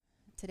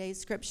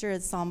Today's scripture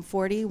is Psalm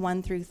 40,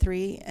 1 through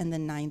 3, and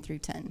then 9 through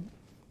 10.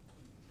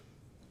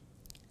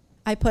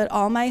 I put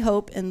all my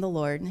hope in the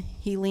Lord.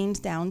 He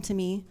leaned down to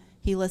me.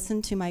 He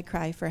listened to my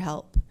cry for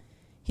help.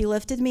 He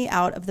lifted me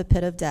out of the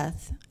pit of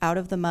death, out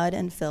of the mud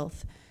and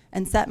filth,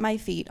 and set my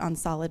feet on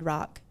solid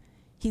rock.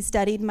 He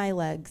steadied my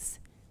legs.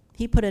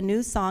 He put a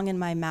new song in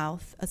my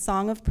mouth, a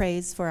song of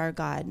praise for our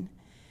God.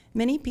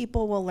 Many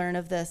people will learn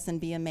of this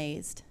and be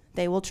amazed.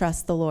 They will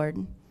trust the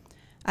Lord.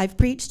 I've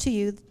preached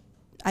you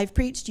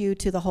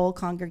to the whole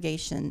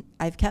congregation.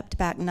 I've kept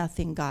back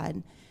nothing,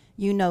 God.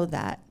 You know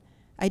that.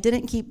 I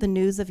didn't keep the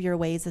news of your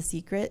ways a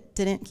secret,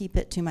 didn't keep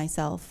it to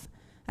myself.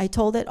 I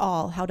told it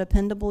all, how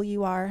dependable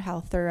you are,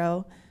 how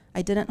thorough.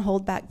 I didn't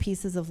hold back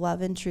pieces of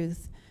love and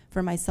truth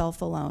for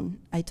myself alone.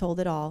 I told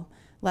it all.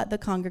 Let the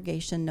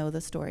congregation know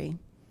the story.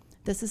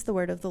 This is the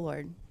word of the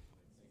Lord.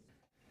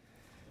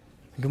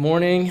 Good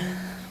morning.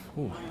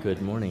 Ooh,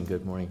 good morning.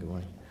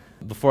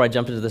 Before I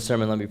jump into the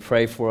sermon, let me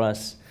pray for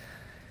us.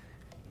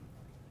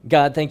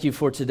 God, thank you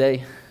for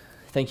today.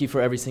 Thank you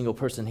for every single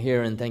person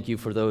here, and thank you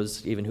for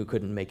those even who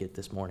couldn't make it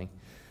this morning.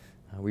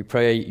 We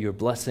pray your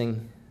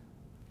blessing.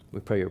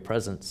 We pray your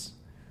presence.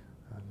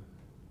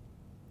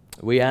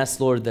 We ask,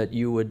 Lord, that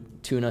you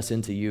would tune us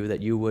into you,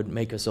 that you would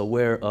make us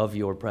aware of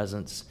your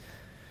presence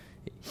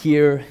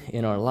here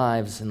in our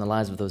lives, in the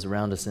lives of those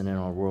around us, and in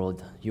our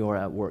world. You are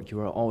at work. You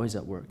are always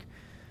at work.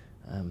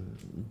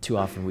 Too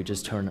often we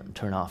just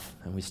turn off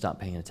and we stop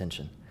paying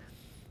attention.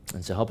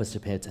 And so help us to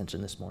pay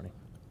attention this morning.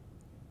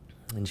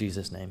 In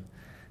Jesus' name,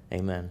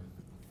 amen.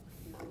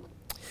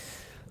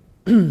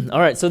 All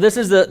right, so this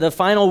is the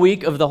final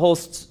week of the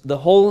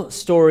whole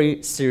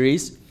story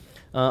series.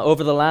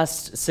 Over the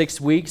last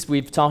 6 weeks,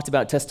 we've talked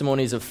about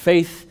testimonies of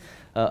faith,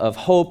 of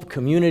hope,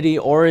 community,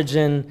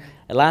 origin.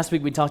 And last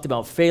week we talked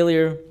about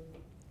failure,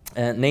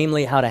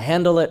 namely how to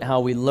handle it,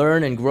 how we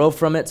learn and grow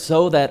from it,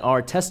 so that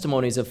our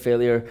testimonies of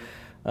failure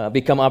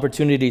become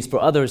opportunities for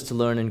others to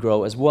learn and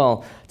grow as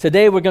well.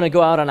 Today we're going to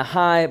go out on a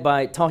high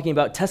by talking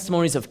about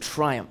testimonies of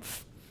triumph.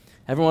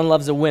 Everyone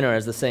loves a winner,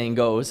 as the saying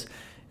goes.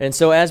 And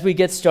so as we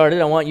get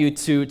started, I want you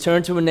to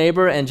turn to a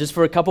neighbor and just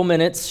for a couple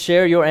minutes,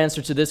 share your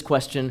answer to this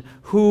question.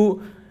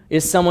 Who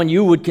is someone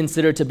you would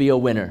consider to be a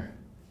winner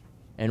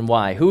and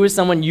why? Who is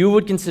someone you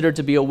would consider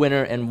to be a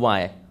winner and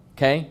why?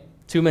 Okay?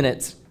 2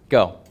 minutes.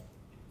 Go.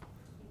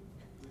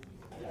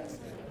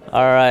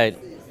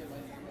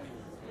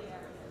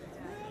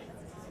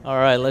 All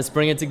right, let's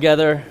bring it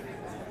together.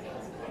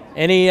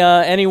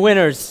 Any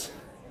winners?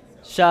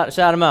 Shout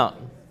them out.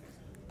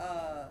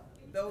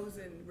 Those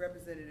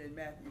represented in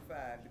Matthew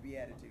 5, the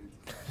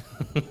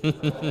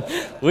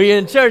Beatitudes. We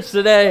in church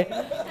today.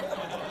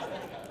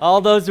 All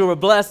those who were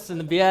blessed in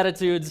the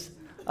Beatitudes.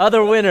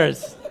 Other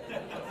winners.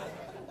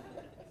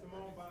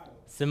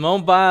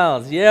 Simone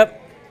Biles,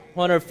 yep.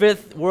 Won her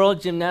 5th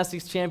World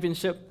Gymnastics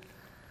Championship.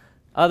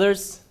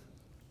 Others?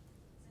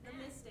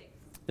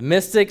 The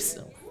Mystics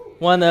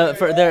won their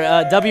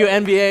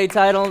WNBA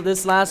title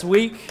this last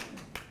week.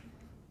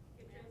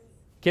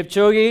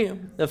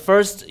 Kipchoge, the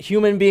first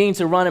human being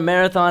to run a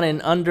marathon in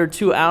under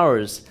 2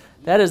 hours.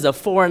 That is a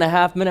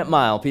 4.5-minute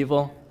mile,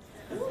 people.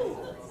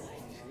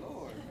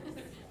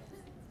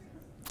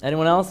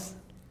 Anyone else?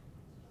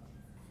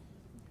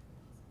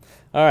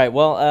 All right,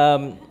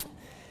 well,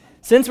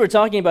 since we're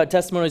talking about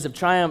testimonies of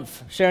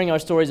triumph, sharing our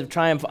stories of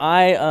triumph,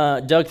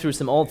 I dug through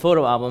some old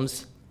photo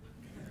albums.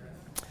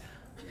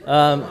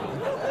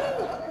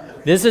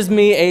 This is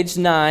me, age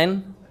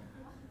 9,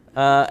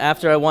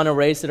 after I won a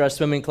race at our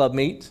swimming club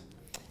meet.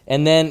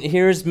 And then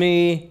here's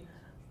me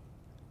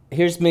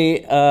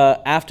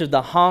after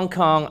the Hong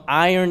Kong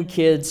Iron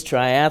Kids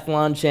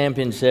Triathlon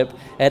Championship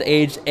at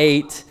age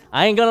 8.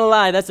 I ain't gonna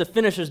lie, that's a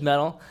finisher's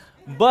medal.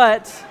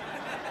 But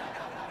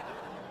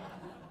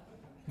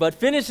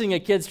finishing a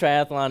kids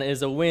triathlon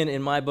is a win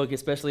in my book,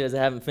 especially as I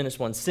haven't finished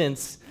one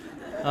since.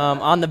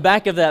 On the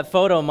back of that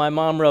photo, my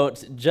mom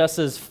wrote,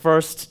 Jessa's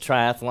first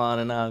triathlon,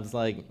 and I was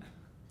like,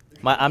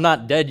 I'm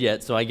not dead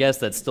yet, so I guess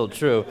that's still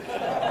true.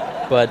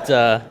 But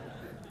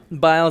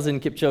Biles and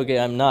Kipchoge,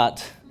 I'm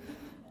not.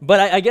 But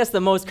I guess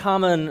the most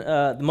common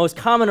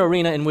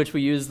arena in which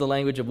we use the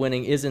language of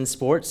winning is in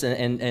sports,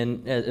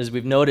 and as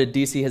we've noted,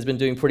 DC has been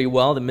doing pretty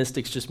well. The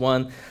Mystics just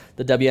won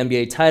the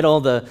WNBA title.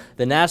 The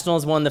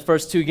Nationals won the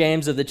first 2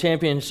 games of the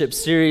championship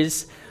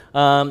series.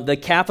 The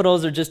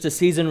Capitals are just a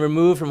season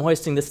removed from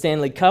hoisting the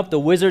Stanley Cup. The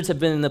Wizards have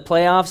been in the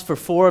playoffs for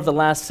 4 of the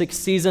last 6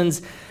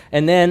 seasons.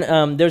 And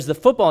then there's the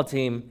football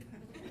team.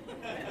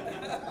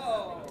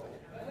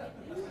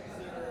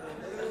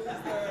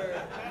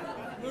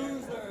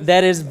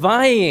 That is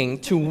vying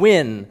to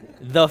win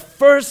the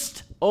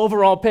first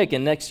overall pick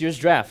in next year's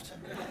draft.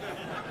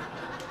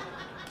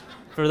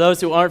 For those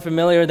who aren't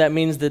familiar, that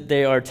means that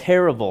they are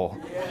terrible.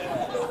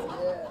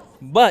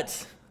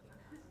 But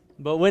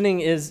winning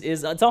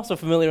it's also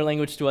familiar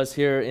language to us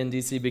here in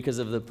DC because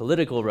of the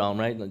political realm,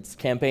 right? It's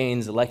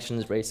campaigns,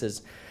 elections,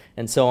 races,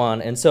 and so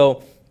on. And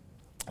so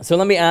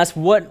let me ask,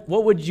 what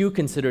would you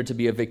consider to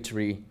be a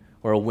victory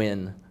or a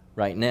win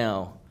right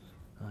now?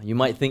 You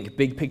might think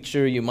big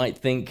picture. You might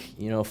think,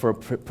 for a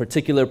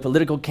particular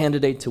political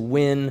candidate to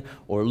win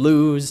or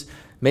lose.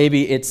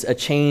 Maybe it's a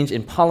change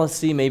in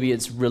policy. Maybe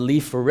it's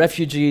relief for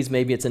refugees.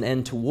 Maybe it's an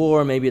end to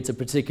war. Maybe it's a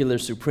particular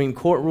Supreme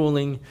Court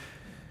ruling.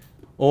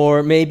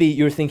 Or maybe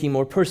you're thinking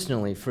more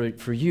personally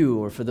for you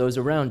or for those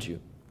around you.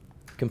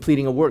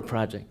 Completing a work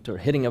project or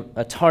hitting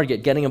a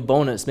target, getting a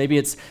bonus. Maybe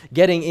it's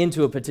getting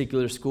into a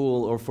particular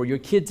school or for your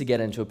kid to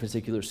get into a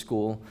particular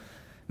school.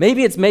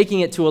 Maybe it's making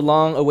it to a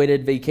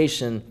long-awaited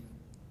vacation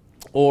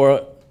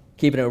or,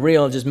 keeping it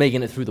real, just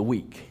making it through the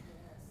week.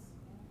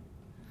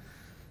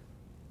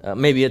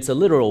 Maybe it's a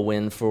literal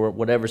win for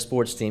whatever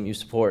sports team you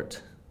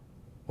support.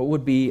 What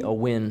would be a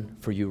win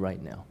for you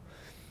right now?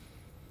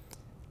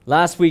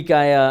 Last week,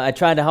 I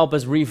tried to help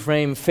us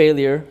reframe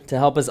failure, to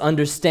help us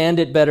understand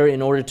it better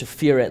in order to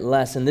fear it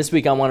less. And this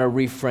week, I want to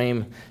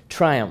reframe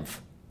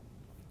triumph.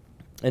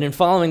 And in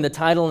following the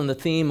title and the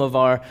theme of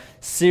our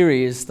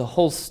series, The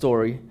Whole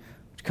Story,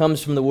 which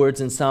comes from the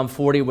words in Psalm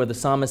 40 where the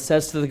psalmist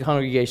says to the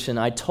congregation,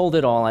 I told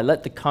it all, I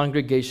let the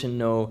congregation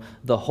know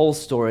the whole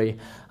story.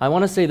 I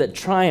want to say that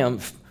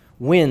triumph,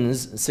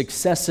 wins,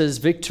 successes,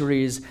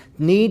 victories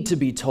need to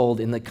be told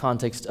in the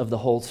context of the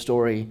whole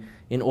story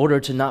in order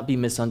to not be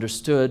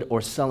misunderstood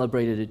or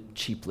celebrated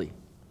cheaply.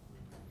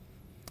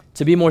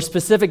 To be more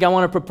specific, I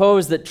want to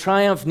propose that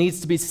triumph needs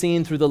to be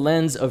seen through the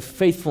lens of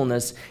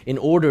faithfulness in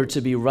order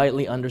to be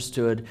rightly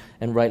understood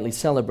and rightly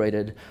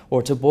celebrated.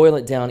 Or to boil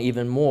it down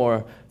even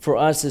more, for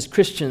us as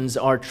Christians,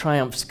 our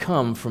triumphs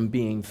come from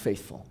being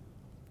faithful.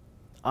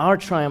 Our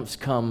triumphs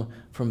come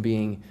from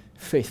being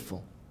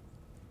faithful.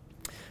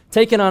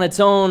 Taken on its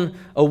own,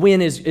 a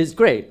win is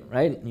great,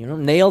 right?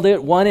 Nailed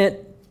it, won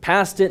it,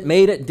 passed it,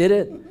 made it, did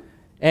it.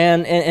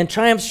 And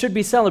triumphs should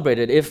be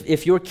celebrated.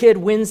 If your kid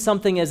wins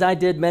something, as I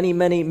did many,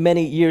 many,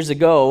 many years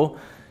ago,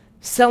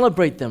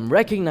 celebrate them,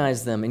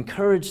 recognize them,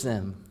 encourage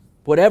them.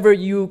 Whatever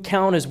you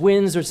count as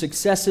wins or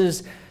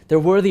successes,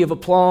 they're worthy of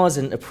applause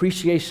and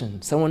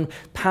appreciation. Someone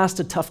passed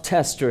a tough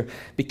test or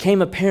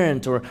became a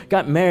parent or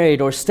got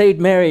married or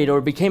stayed married or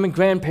became a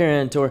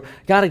grandparent or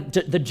got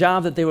the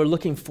job that they were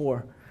looking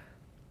for.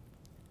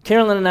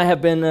 Carolyn and I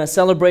have been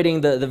celebrating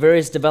the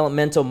various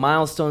developmental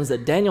milestones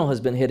that Daniel has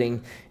been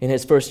hitting in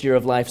his first year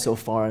of life so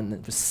far,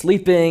 and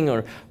sleeping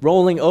or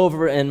rolling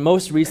over and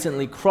most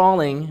recently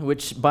crawling,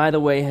 which, by the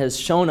way, has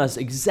shown us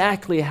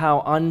exactly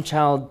how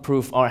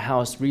unchild-proof our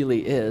house really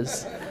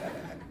is.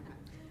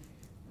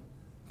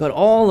 But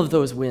all of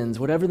those wins,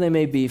 whatever they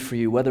may be for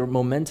you, whether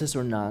momentous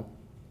or not,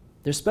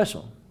 they're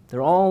special.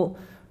 They're all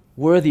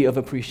worthy of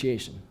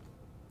appreciation.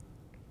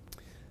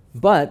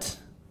 But,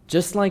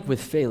 just like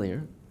with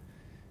failure,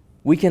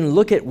 we can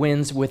look at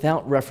wins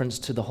without reference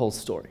to the whole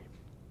story,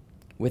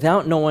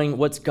 without knowing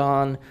what's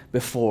gone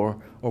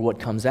before or what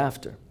comes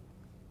after.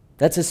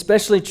 That's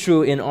especially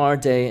true in our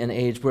day and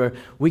age where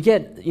we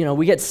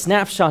get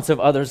snapshots of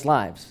others'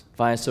 lives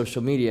via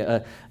social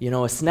media.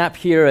 A snap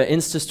here, an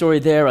Insta story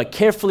there, a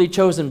carefully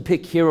chosen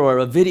pic here, or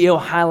a video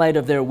highlight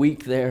of their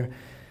week there.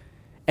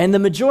 And the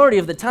majority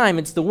of the time,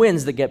 it's the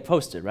wins that get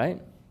posted,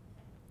 right?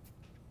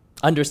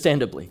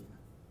 Understandably.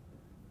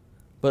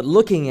 But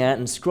looking at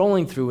and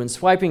scrolling through and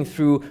swiping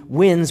through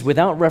wins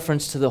without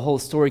reference to the whole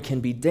story can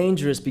be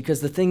dangerous, because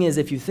the thing is,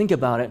 if you think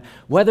about it,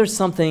 whether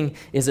something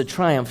is a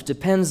triumph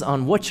depends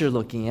on what you're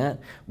looking at,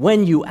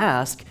 when you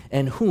ask,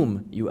 and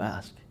whom you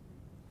ask.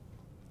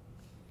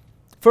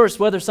 First,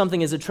 whether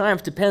something is a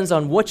triumph depends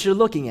on what you're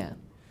looking at.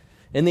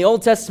 In the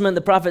Old Testament,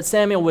 the prophet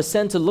Samuel was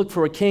sent to look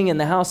for a king in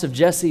the house of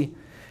Jesse,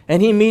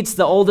 and he meets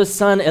the oldest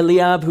son,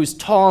 Eliab, who's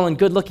tall and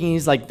good-looking.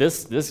 He's like,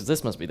 this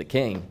must be the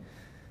king.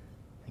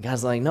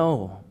 God's like,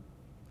 no,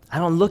 I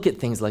don't look at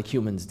things like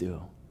humans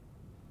do.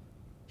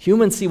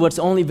 Humans see what's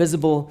only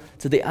visible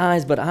to the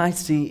eyes, but I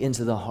see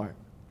into the heart.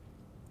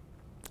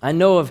 I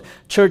know of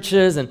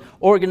churches and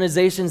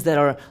organizations that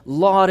are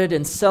lauded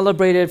and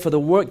celebrated for the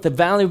work, the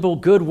valuable,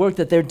 good work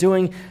that they're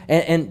doing,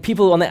 and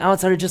people on the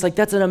outside are just like,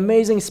 that's an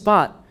amazing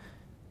spot.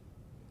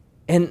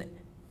 And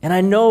I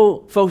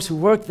know folks who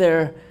work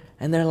there,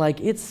 and they're like,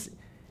 it's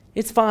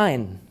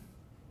fine.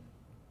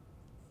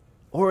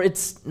 Or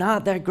it's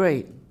not that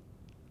great.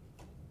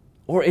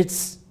 Or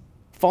it's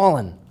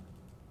fallen.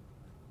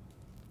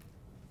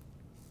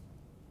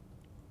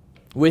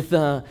 With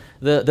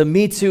the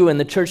Me Too and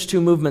the Church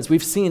Too movements,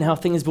 we've seen how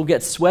things will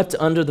get swept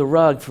under the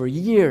rug for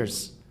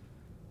years,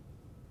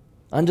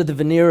 under the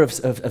veneer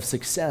of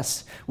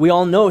success. We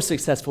all know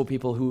successful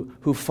people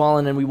who've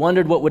fallen, and we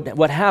wondered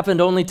what happened,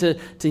 only to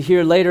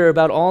hear later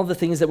about all the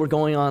things that were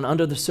going on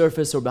under the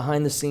surface or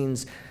behind the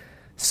scenes.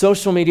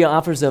 Social media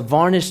offers a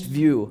varnished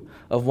view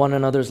of one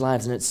another's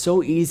lives, and it's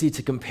so easy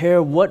to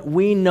compare what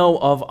we know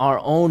of our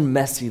own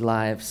messy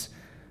lives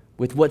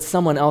with what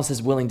someone else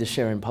is willing to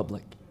share in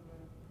public.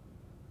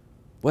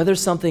 Whether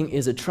something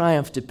is a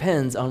triumph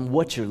depends on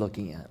what you're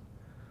looking at,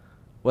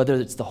 whether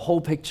it's the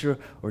whole picture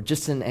or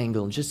just an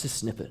angle, just a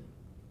snippet.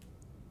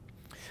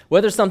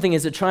 Whether something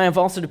is a triumph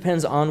also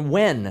depends on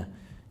when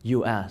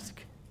you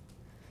ask.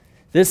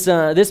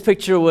 This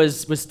picture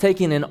was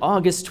taken in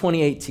August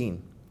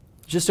 2018,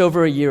 just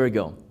over a year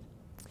ago.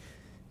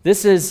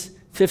 This is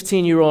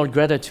 15-year-old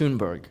Greta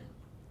Thunberg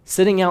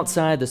sitting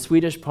outside the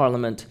Swedish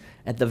parliament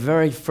at the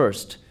very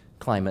first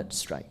climate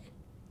strike.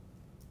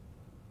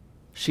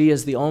 She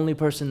is the only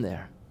person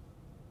there.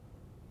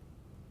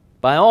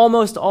 By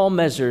almost all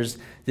measures,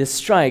 this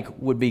strike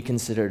would be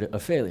considered a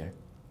failure.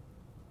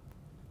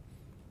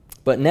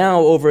 But now,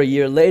 over a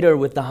year later,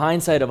 with the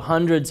hindsight of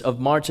hundreds of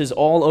marches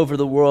all over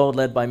the world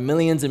led by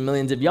millions and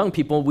millions of young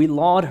people, we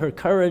laud her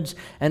courage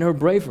and her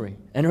bravery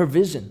and her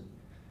vision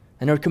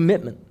and her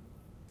commitment.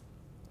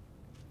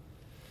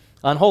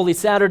 On Holy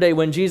Saturday,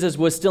 when Jesus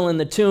was still in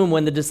the tomb,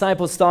 when the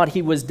disciples thought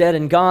he was dead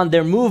and gone,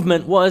 their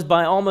movement was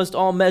by almost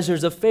all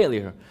measures a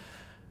failure.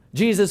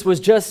 Jesus was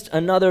just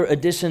another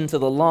addition to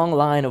the long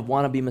line of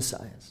wannabe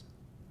messiahs.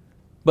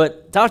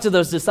 But talk to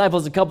those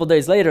disciples a couple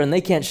days later, and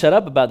they can't shut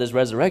up about this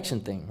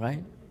resurrection thing,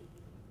 right?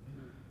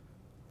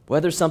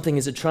 Whether something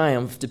is a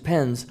triumph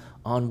depends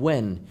on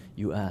when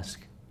you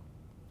ask.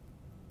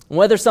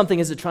 Whether something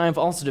is a triumph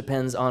also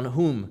depends on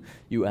whom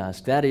you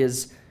ask. That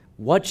is,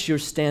 what your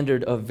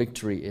standard of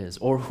victory is,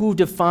 or who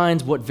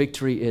defines what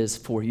victory is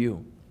for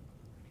you.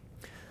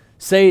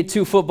 Say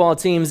 2 football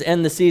teams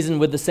end the season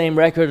with the same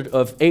record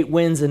of 8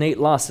 wins and 8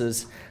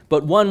 losses,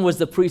 but one was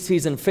the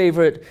preseason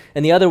favorite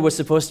and the other was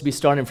supposed to be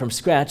starting from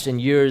scratch and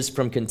years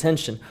from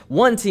contention.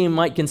 One team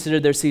might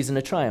consider their season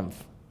a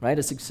triumph, right?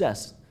 A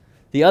success.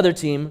 The other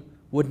team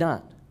would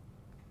not.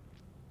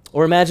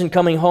 Or imagine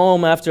coming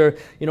home after,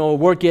 a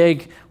work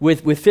gig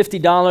with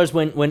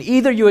 $50 when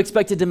either you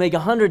expected to make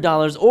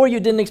 $100 or you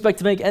didn't expect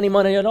to make any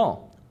money at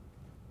all.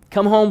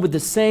 Come home with the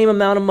same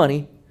amount of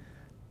money,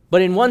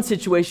 but in one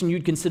situation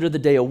you'd consider the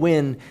day a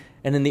win,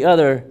 and in the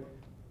other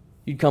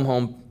you'd come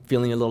home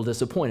feeling a little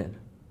disappointed.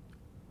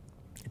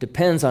 It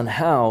depends on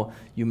how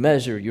you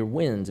measure your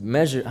wins,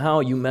 how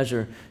you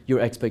measure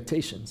your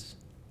expectations.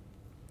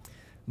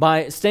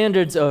 By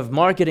standards of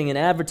marketing and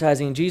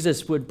advertising,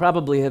 Jesus would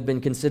probably have been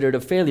considered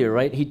a failure,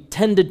 right? He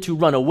tended to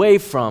run away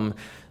from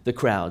the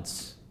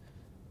crowds.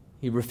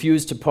 He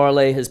refused to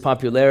parlay his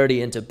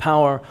popularity into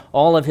power.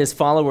 All of his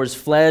followers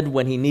fled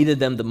when he needed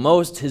them the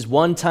most. His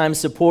one-time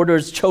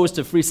supporters chose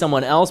to free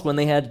someone else when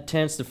they had a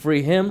chance to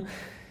free him.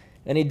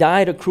 And he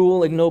died a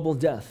cruel, ignoble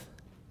death.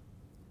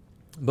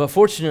 But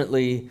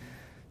fortunately,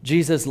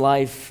 Jesus'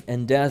 life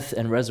and death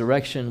and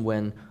resurrection,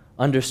 when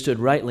understood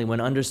rightly,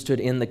 when understood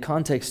in the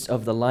context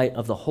of the light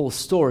of the whole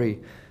story,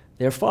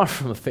 they're far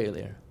from a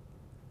failure.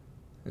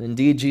 And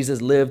indeed,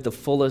 Jesus lived the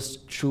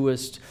fullest,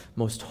 truest,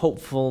 most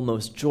hopeful,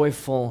 most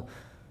joyful,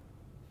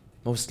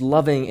 most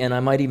loving, and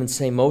I might even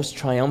say most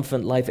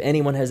triumphant life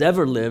anyone has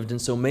ever lived.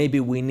 And so maybe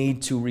we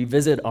need to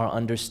revisit our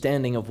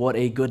understanding of what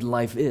a good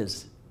life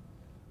is,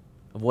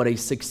 of what a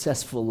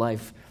successful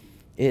life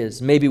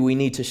is. Maybe we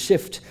need to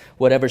shift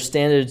whatever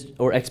standards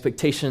or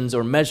expectations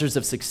or measures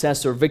of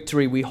success or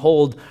victory we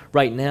hold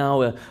right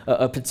now,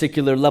 a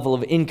particular level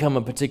of income,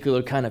 a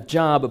particular kind of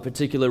job, a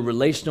particular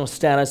relational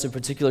status, a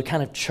particular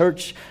kind of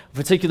church, a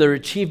particular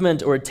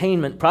achievement or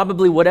attainment,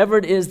 probably whatever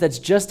it is that's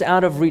just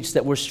out of reach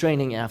that we're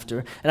straining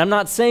after. And I'm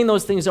not saying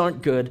those things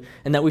aren't good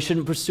and that we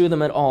shouldn't pursue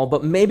them at all,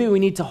 but maybe we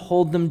need to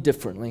hold them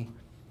differently,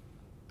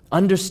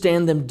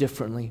 understand them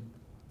differently,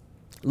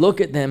 look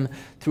at them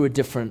through a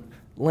different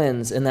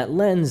lens, and that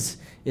lens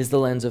is the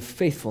lens of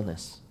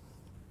faithfulness.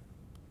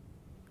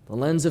 The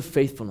lens of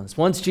faithfulness.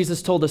 Once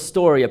Jesus told a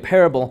story, a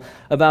parable,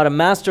 about a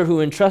master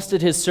who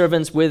entrusted his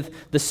servants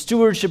with the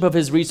stewardship of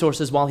his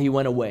resources while he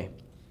went away.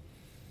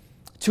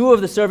 2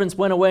 of the servants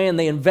went away and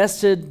they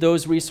invested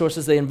those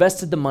resources, they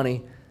invested the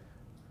money,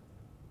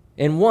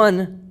 and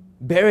one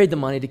buried the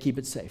money to keep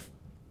it safe.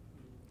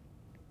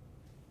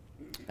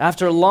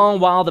 After a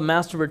long while, the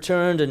master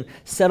returned and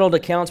settled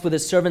accounts with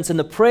his servants, and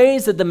the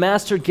praise that the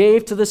master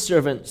gave to the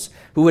servants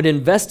who had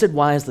invested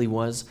wisely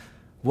was,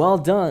 "Well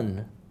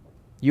done,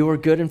 you are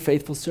good and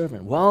faithful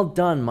servant. Well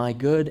done, my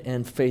good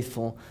and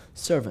faithful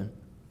servant."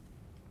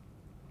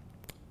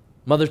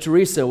 Mother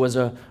Teresa was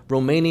a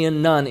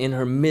Romanian nun in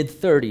her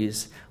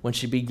mid-30s when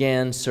she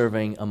began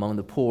serving among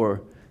the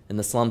poor in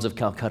the slums of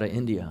Calcutta,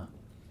 India.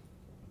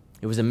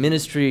 It was a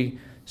ministry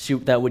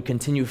that would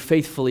continue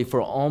faithfully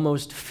for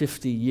almost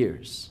 50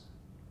 years.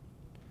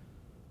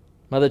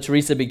 Mother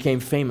Teresa became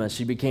famous.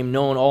 She became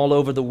known all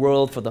over the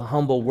world for the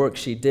humble work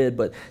she did,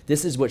 but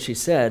this is what she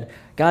said: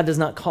 God does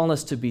not call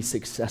us to be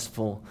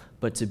successful,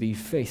 but to be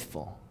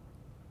faithful.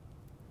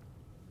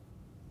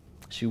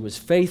 She was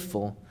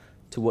faithful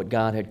to what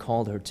God had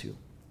called her to.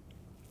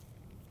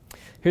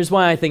 Here's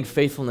why I think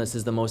faithfulness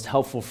is the most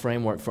helpful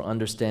framework for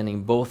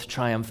understanding both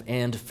triumph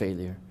and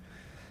failure.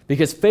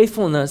 Because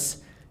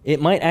faithfulness, it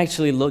might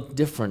actually look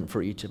different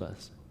for each of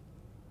us.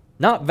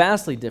 Not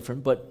vastly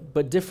different,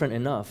 but different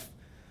enough.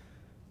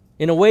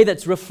 In a way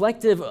that's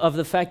reflective of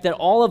the fact that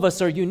all of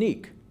us are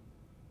unique.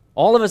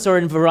 All of us are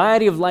in a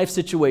variety of life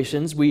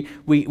situations. We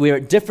are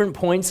at different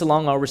points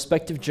along our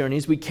respective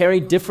journeys. We carry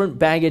different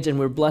baggage, and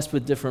we're blessed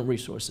with different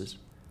resources.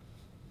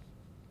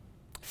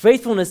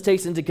 Faithfulness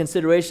takes into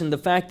consideration the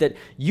fact that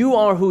you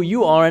are who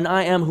you are, and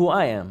I am who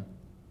I am.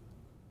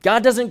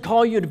 God doesn't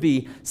call you to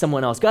be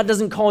someone else. God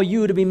doesn't call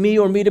you to be me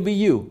or me to be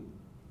you.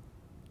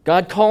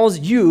 God calls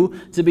you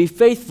to be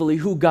faithfully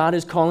who God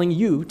is calling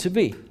you to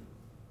be.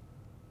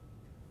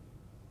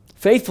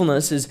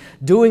 Faithfulness is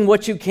doing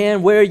what you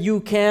can, where you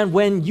can,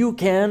 when you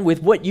can,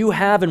 with what you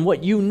have and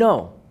what you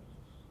know.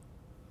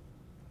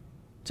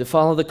 To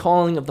follow the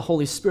calling of the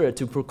Holy Spirit,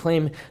 to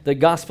proclaim the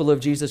gospel of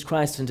Jesus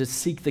Christ, and to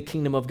seek the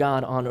kingdom of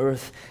God on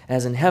earth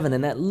as in heaven.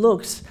 And that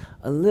looks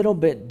a little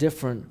bit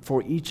different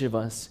for each of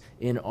us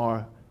in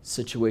our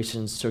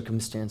situations,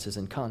 circumstances,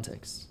 and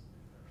contexts.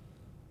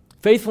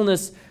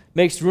 Faithfulness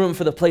makes room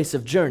for the place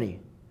of journey.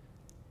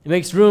 It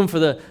makes room for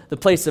the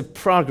place of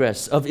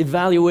progress, of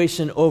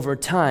evaluation over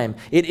time.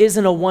 It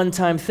isn't a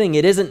one-time thing.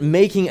 It isn't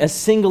making a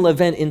single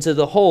event into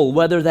the whole,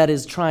 whether that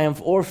is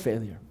triumph or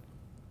failure.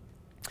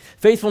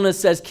 Faithfulness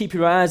says, keep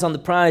your eyes on the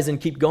prize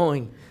and keep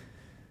going.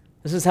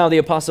 This is how the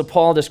Apostle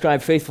Paul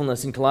described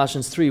faithfulness in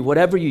Colossians 3.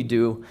 Whatever you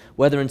do,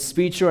 whether in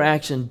speech or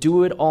action,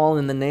 do it all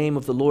in the name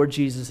of the Lord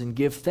Jesus and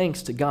give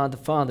thanks to God the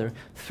Father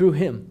through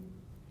him.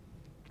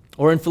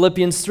 Or in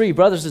Philippians 3,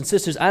 brothers and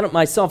sisters, I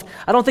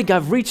don't think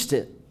I've reached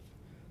it.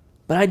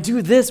 But I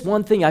do this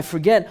one thing. I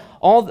forget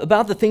all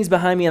about the things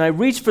behind me and I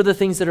reach for the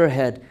things that are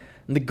ahead.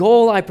 And the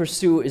goal I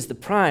pursue is the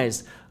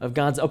prize of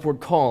God's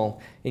upward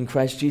call in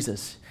Christ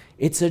Jesus.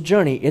 It's a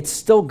journey. It's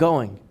still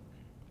going.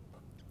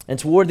 And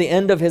toward the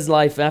end of his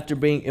life, after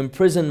being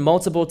imprisoned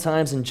multiple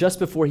times and just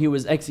before he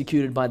was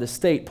executed by the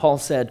state, Paul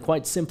said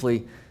quite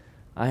simply,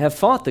 I have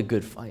fought the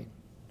good fight.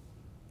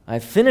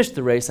 I've finished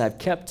the race. I've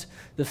kept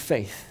the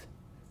faith.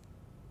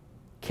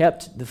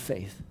 Kept the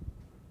faith.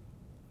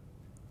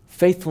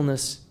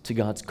 Faithfulness to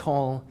God's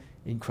call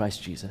in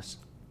Christ Jesus.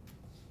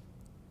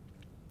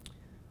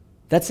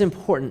 That's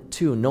important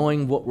too,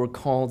 knowing what we're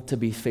called to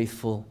be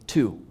faithful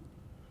to.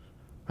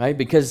 Right?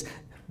 Because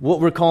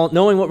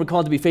knowing what we're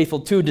called to be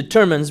faithful to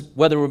determines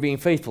whether we're being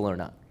faithful or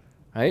not.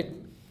 Right?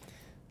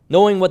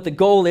 Knowing what the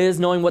goal is,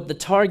 knowing what the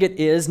target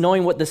is,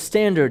 knowing what the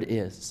standard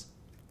is.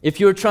 If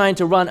you're trying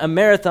to run a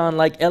marathon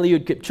like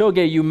Eliud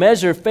Kipchoge, you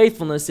measure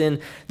faithfulness in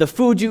the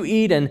food you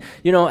eat and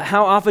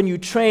how often you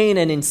train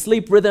and in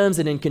sleep rhythms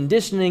and in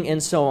conditioning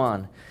and so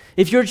on.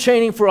 If you're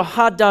training for a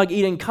hot dog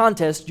eating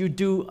contest, you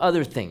do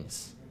other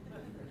things.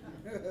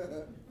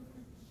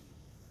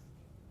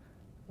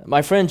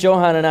 My friend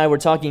Johan and I were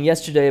talking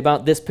yesterday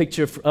about this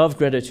picture of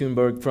Greta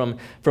Thunberg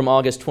from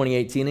August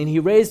 2018, and he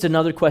raised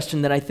another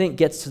question that I think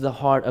gets to the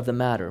heart of the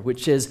matter,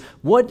 which is,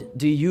 what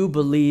do you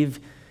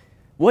believe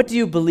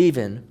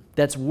in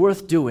that's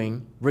worth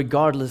doing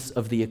regardless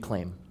of the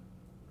acclaim?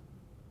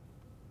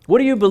 What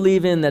do you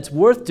believe in that's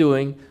worth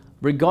doing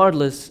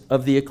regardless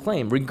of the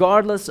acclaim,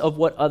 regardless of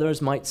what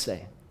others might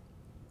say?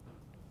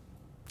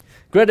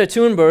 Greta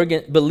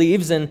Thunberg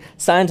believes, and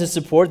scientists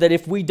support, that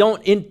if we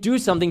don't do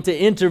something to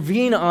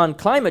intervene on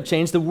climate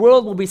change, the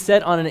world will be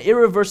set on an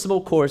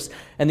irreversible course,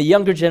 and the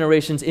younger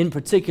generations in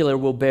particular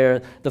will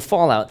bear the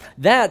fallout.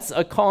 That's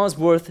a cause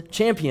worth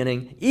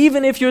championing,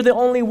 even if you're the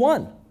only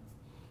one.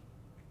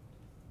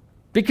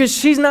 Because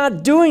she's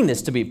not doing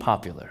this to be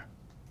popular.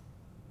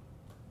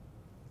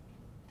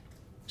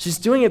 She's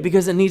doing it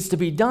because it needs to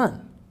be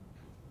done.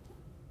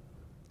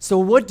 So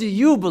what do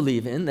you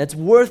believe in that's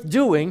worth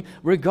doing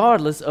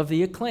regardless of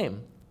the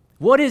acclaim?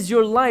 What is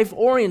your life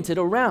oriented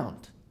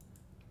around?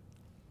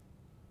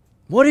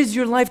 What is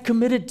your life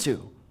committed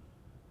to?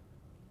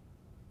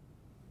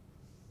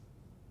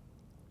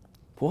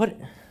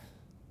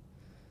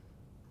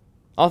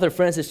 Author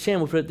Francis Chan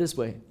will put it this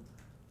way.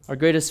 Our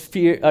greatest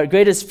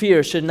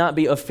fear should not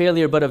be of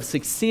failure, but of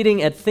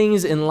succeeding at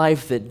things in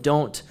life that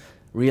don't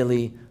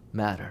really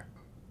matter.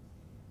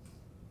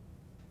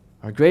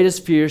 Our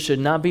greatest fear should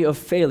not be of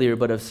failure,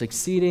 but of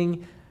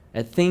succeeding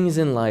at things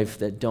in life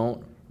that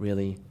don't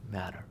really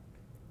matter.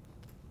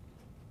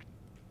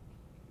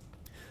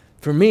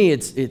 For me,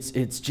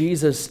 it's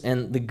Jesus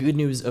and the good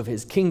news of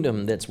his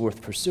kingdom that's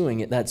worth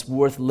pursuing, that's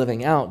worth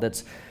living out,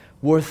 that's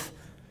worth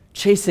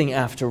chasing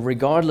after,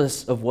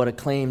 regardless of what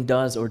acclaim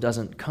does or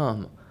doesn't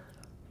come.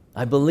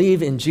 I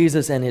believe in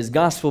Jesus and his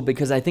gospel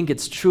because I think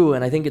it's true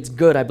and I think it's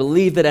good. I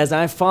believe that as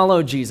I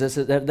follow Jesus,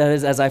 that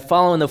is, as I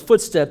follow in the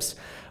footsteps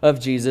of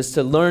Jesus,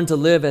 to learn to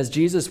live as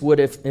Jesus would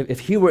if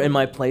he were in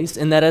my place,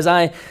 and that as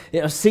I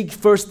seek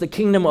first the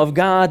kingdom of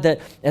God, that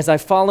as I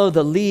follow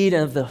the lead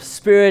of the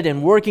Spirit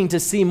and working to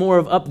see more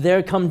of up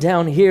there come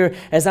down here,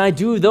 as I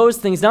do those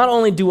things, not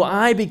only do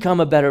I become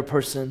a better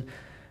person,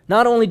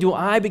 not only do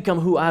I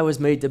become who I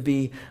was made to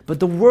be, but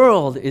the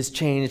world is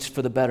changed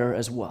for the better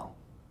as well.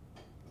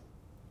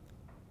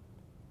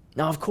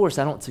 Now, of course,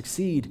 I don't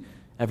succeed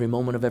every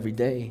moment of every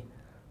day.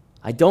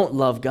 I don't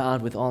love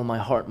God with all my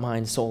heart,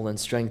 mind, soul, and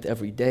strength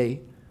every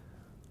day.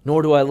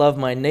 Nor do I love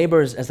my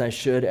neighbors as I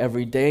should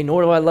every day.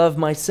 Nor do I love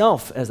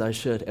myself as I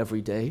should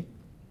every day.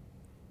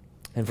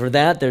 And for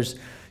that, there's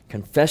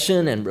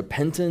confession and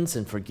repentance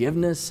and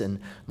forgiveness and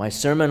my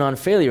sermon on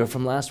failure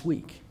from last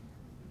week.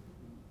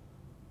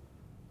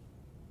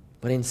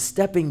 But in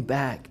stepping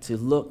back to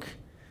look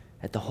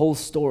at the whole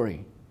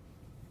story,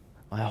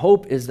 my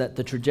hope is that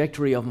the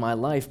trajectory of my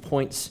life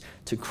points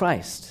to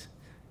Christ,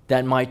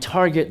 that my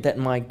target, that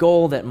my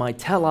goal, that my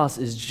telos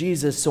is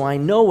Jesus. So I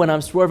know when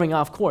I'm swerving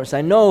off course.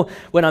 I know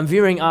when I'm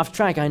veering off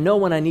track. I know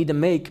when I need to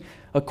make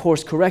a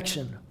course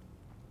correction.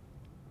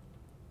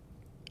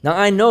 Now,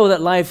 I know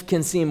that life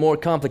can seem more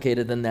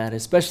complicated than that,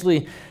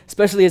 especially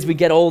as we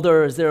get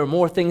older, as there are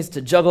more things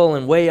to juggle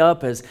and weigh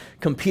up, as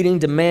competing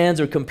demands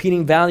or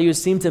competing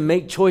values seem to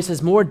make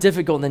choices more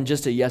difficult than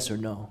just a yes or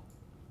no.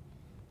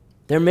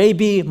 There may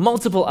be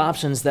multiple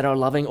options that are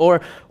loving,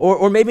 or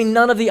maybe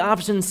none of the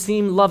options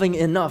seem loving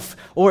enough,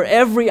 or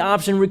every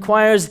option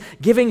requires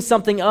giving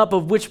something up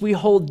of which we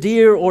hold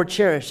dear or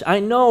cherish. I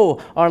know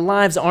our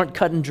lives aren't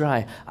cut and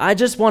dry. I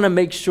just want to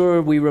make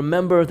sure we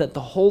remember that the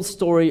whole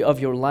story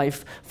of your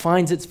life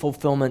finds its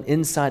fulfillment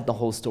inside the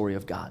whole story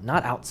of God,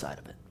 not outside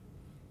of it.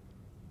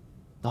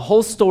 The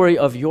whole story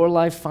of your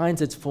life finds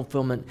its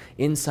fulfillment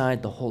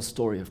inside the whole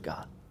story of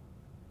God.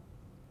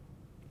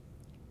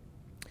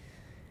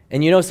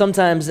 And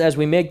sometimes as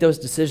we make those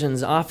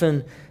decisions,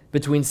 often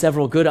between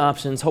several good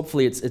options,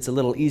 hopefully it's a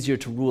little easier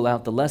to rule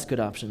out the less good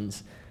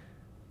options.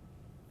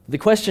 The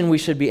question we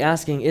should be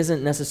asking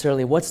isn't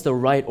necessarily what's the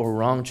right or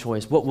wrong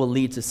choice, what will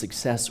lead to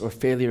success or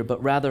failure,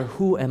 but rather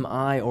who am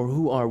I or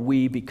who are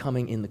we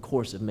becoming in the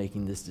course of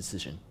making this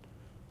decision?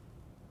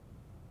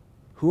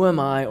 Who am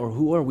I or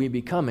who are we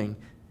becoming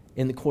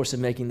in the course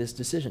of making this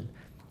decision?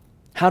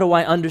 How do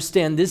I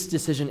understand this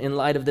decision in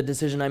light of the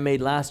decision I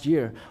made last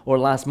year or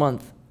last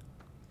month?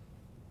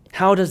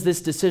 How does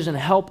this decision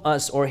help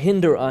us or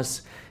hinder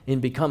us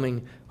in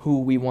becoming who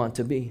we want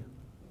to be?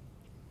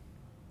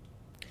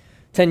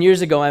 10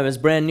 years ago, I was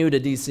brand new to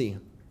DC,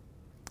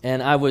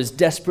 and I was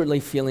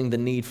desperately feeling the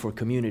need for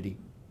community.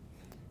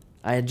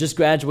 I had just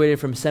graduated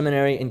from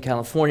seminary in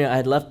California. I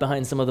had left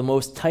behind some of the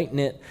most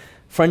tight-knit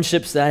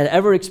friendships that I had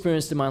ever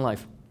experienced in my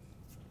life.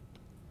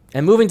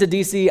 And moving to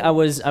DC, I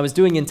was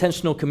doing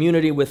intentional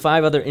community with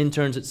 5 other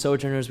interns at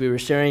Sojourners. We were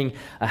sharing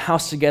a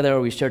house together.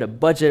 We shared a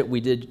budget.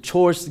 We did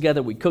chores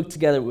together. We cooked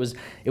together.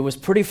 It was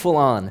pretty full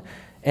on.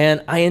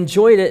 And I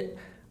enjoyed it,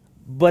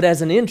 but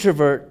as an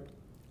introvert,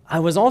 I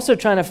was also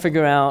trying to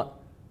figure out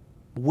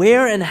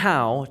where and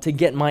how to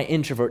get my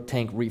introvert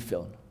tank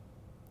refilled.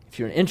 If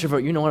you're an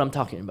introvert, you know what I'm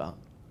talking about.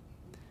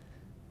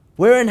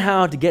 Where and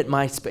how to get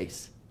my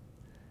space.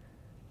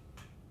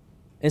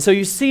 And so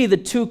you see the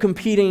two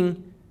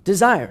competing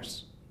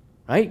desires,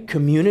 right?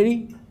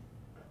 Community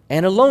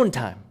and alone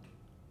time.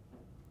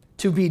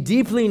 To be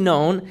deeply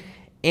known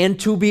and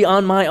to be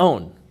on my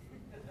own.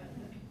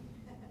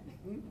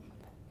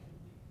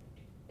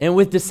 And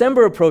with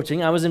December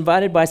approaching, I was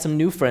invited by some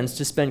new friends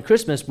to spend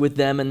Christmas with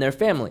them and their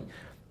family.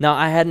 Now,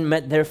 I hadn't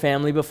met their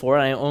family before.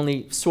 I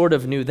only sort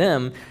of knew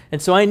them.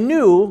 And so I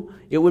knew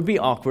it would be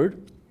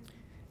awkward,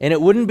 and it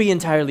wouldn't be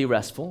entirely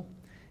restful,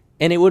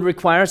 and it would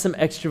require some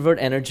extrovert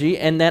energy,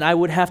 and that I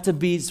would have to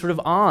be sort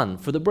of on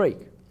for the break.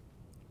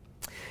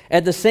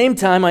 At the same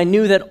time, I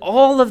knew that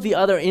all of the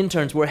other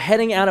interns were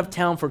heading out of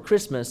town for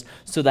Christmas,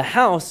 so the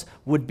house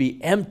would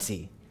be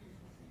empty.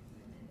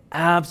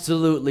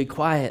 Absolutely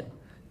quiet.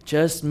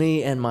 Just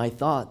me and my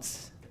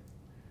thoughts.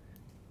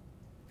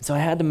 So I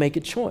had to make a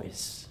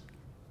choice.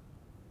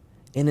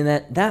 And in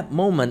that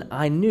moment,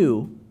 I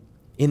knew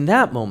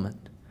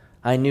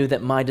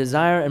that my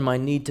desire and my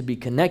need to be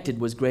connected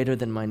was greater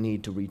than my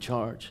need to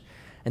recharge.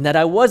 And that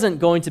I wasn't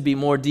going to be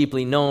more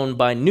deeply known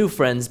by new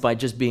friends by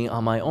just being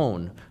on my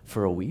own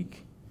for a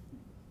week.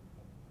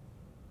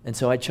 And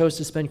so I chose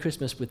to spend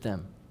Christmas with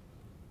them.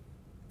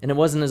 And it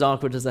wasn't as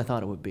awkward as I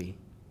thought it would be.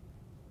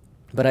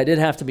 But I did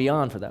have to be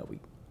on for that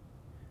week.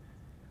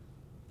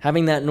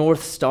 Having that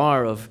North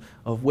Star of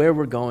where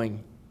we're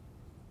going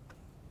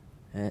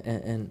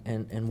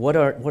and what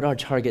our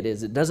target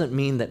is. It doesn't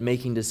mean that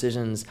making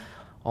decisions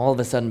all of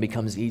a sudden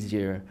becomes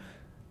easier.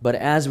 But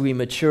as we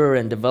mature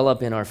and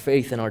develop in our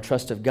faith and our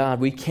trust of God,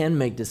 we can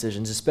make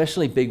decisions,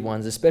 especially big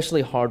ones,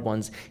 especially hard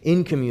ones,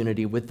 in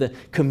community, with the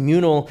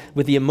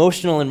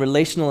emotional and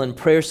relational and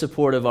prayer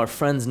support of our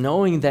friends,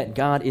 knowing that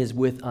God is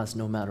with us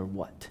no matter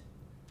what.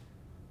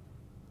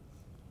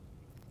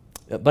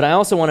 But I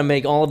also want to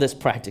make all of this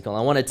practical.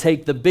 I want to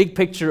take the big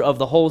picture of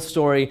the whole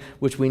story,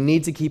 which we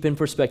need to keep in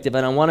perspective,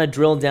 and I want to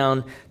drill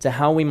down to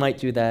how we might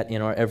do that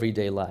in our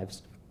everyday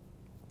lives.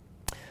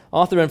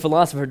 Author and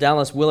philosopher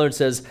Dallas Willard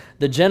says,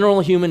 "The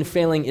general human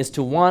failing is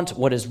to want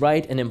what is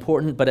right and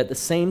important, but at the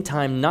same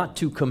time not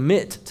to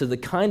commit to the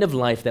kind of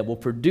life that will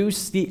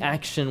produce the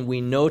action we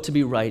know to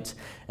be right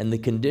and the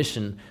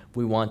condition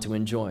we want to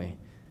enjoy.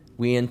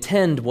 We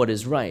intend what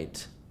is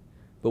right,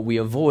 but we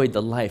avoid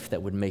the life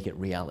that would make it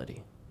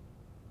reality."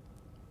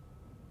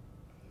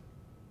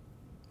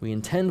 We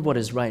intend what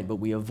is right, but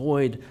we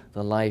avoid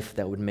the life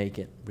that would make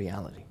it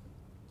reality.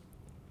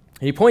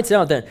 And he points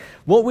out that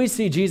what we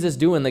see Jesus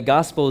do in the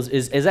Gospels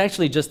is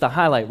actually just the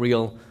highlight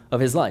reel of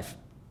his life.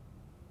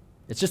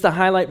 It's just a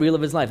highlight reel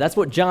of his life. That's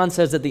what John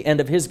says at the end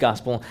of his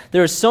Gospel.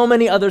 There are so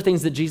many other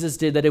things that Jesus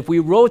did that if we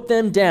wrote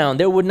them down,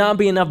 there would not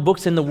be enough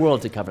books in the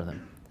world to cover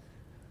them.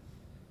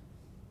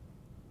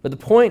 But the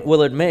point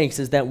Willard makes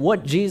is that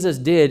what Jesus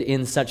did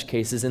in such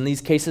cases, in these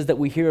cases that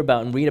we hear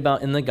about and read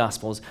about in the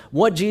Gospels,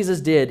 what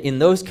Jesus did in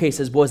those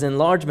cases was in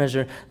large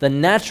measure the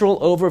natural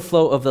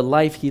overflow of the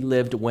life he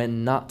lived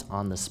when not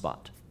on the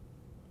spot.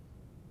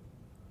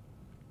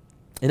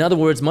 In other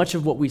words, much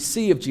of what we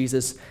see of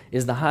Jesus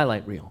is the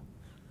highlight reel.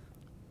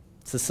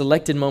 It's the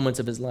selected moments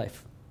of his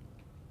life,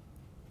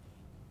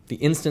 the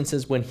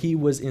instances when he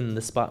was in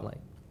the spotlight.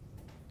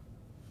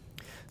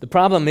 The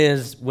problem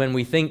is when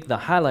we think the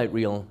highlight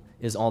reel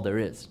is all there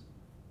is.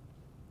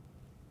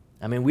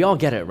 I mean, we all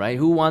get it, right?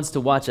 Who wants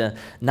to watch a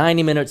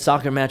 90-minute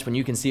soccer match when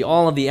you can see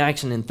all of the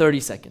action in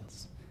 30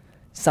 seconds?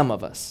 Some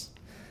of us.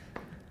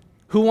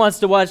 Who wants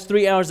to watch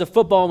 3 hours of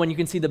football when you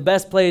can see the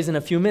best plays in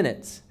a few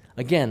minutes?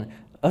 Again,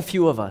 a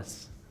few of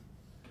us.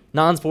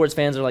 Non-sports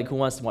fans are like, who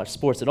wants to watch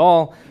sports at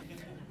all?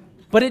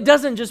 But it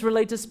doesn't just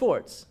relate to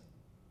sports.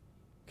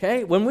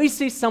 Okay? When we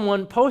see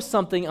someone post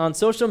something on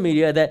social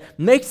media that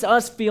makes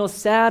us feel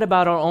sad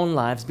about our own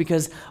lives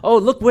because, oh,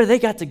 look where they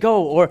got to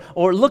go,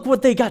 or look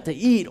what they got to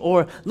eat,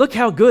 or look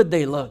how good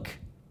they look.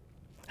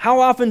 How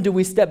often do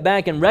we step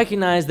back and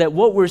recognize that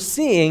what we're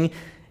seeing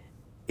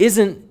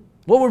isn't,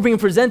 what we're being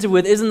presented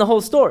with isn't the whole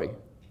story?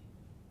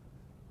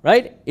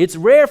 Right? It's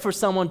rare for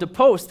someone to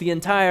post the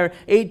entire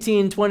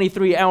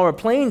 23-hour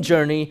plane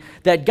journey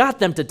that got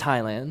them to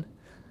Thailand,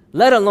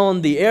 let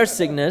alone the air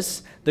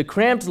sickness, the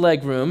cramped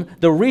leg room,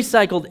 the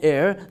recycled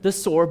air, the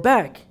sore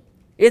back.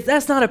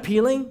 That's not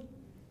appealing,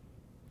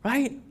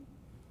 right?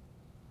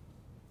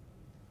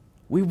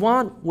 We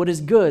want what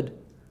is good,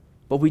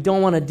 but we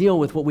don't want to deal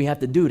with what we have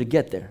to do to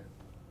get there.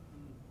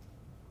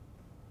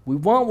 We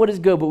want what is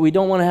good, but we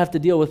don't want to have to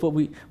deal with what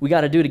we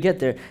got to do to get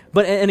there.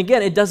 And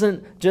again, it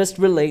doesn't just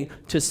relate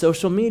to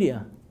social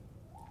media.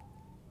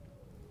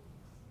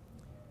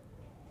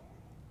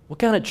 What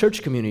kind of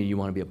church community do you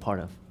want to be a part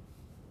of?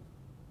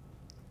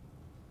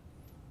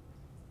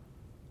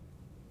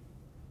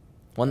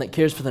 One that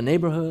cares for the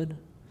neighborhood,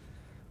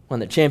 one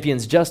that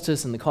champions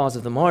justice and the cause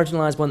of the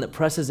marginalized, one that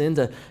presses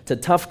into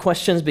tough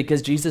questions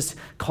because Jesus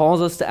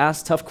calls us to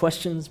ask tough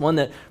questions, one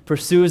that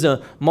pursues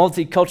a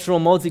multicultural,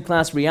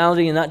 multi-class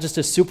reality and not just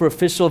a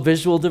superficial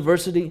visual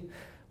diversity,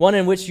 one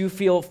in which you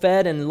feel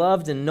fed and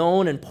loved and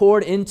known and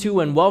poured into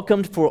and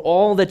welcomed for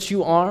all that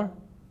you are.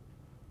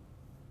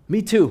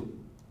 Me too.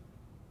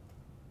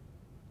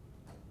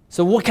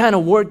 So what kind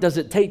of work does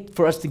it take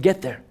for us to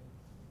get there?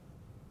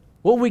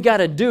 What we got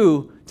to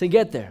do to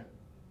get there?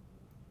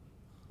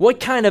 What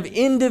kind of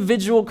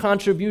individual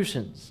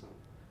contributions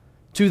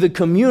to the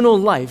communal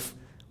life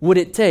would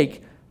it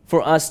take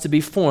for us to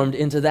be formed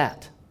into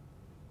that?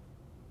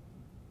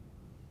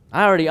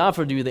 I already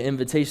offered you the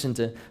invitation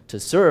to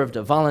serve,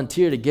 to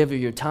volunteer, to give you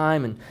your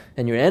time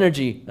and your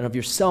energy and of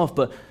yourself,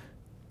 but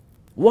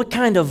what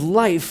kind of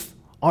life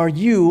are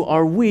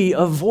we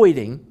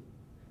avoiding?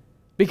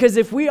 Because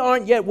if we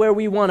aren't yet where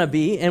we want to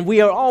be, and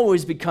we are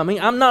always becoming,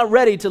 I'm not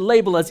ready to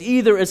label us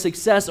either a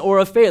success or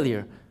a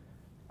failure.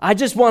 I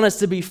just want us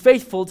to be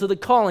faithful to the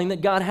calling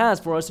that God has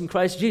for us in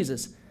Christ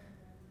Jesus.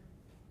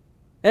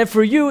 And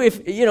for you,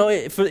 if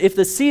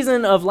the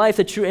season of life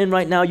that you're in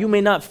right now, you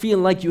may not feel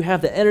like you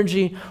have the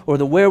energy or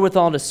the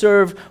wherewithal to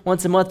serve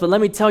once a month, but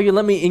let me tell you,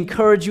 let me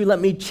encourage you, let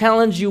me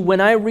challenge you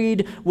when I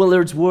read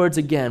Willard's words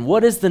again.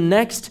 What is the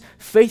next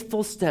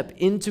faithful step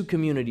into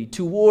community,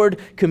 toward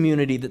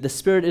community that the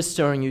Spirit is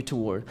stirring you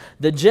toward?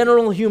 The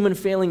general human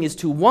failing is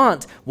to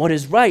want what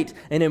is right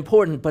and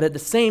important, but at the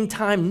same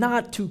time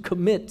not to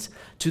commit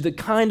to the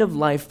kind of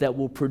life that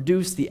will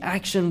produce the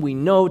action we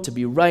know to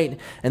be right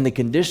and the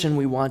condition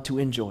we want to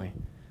enjoy.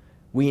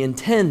 We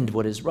intend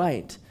what is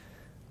right,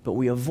 but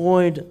we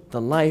avoid the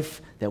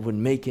life that would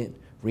make it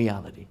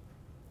reality.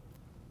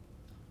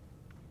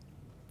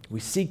 We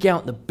seek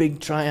out the big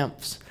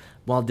triumphs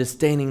while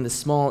disdaining the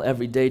small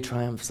everyday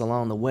triumphs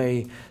along the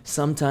way,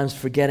 sometimes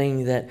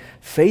forgetting that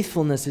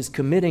faithfulness is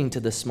committing to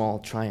the small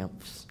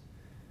triumphs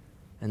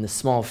and the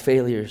small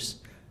failures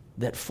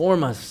that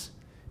form us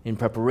in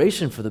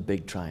preparation for the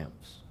big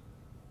triumphs.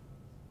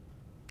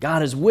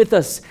 God is with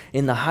us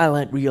in the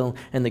highlight reel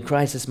and the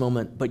crisis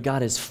moment, but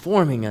God is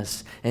forming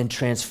us and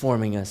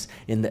transforming us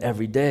in the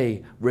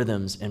everyday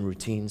rhythms and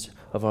routines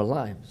of our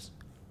lives.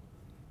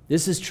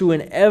 This is true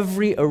in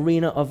every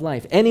arena of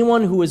life.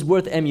 Anyone who is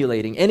worth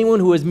emulating, anyone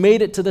who has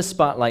made it to the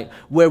spotlight,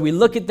 where we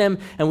look at them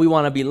and we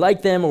want to be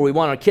like them or we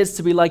want our kids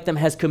to be like them,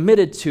 has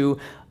committed to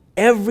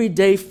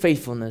everyday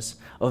faithfulness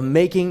of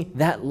making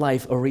that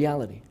life a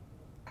reality.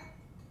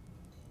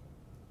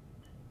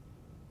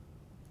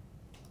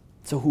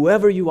 So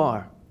whoever you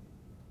are,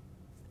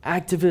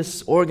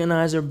 activist,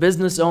 organizer,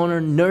 business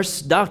owner,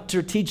 nurse,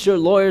 doctor, teacher,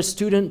 lawyer,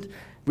 student,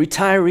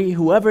 retiree,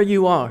 whoever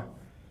you are,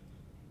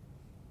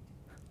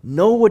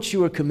 know what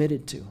you are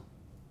committed to.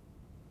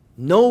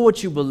 Know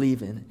what you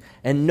believe in,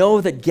 and know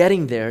that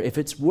getting there, if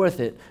it's worth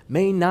it,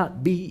 may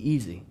not be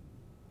easy.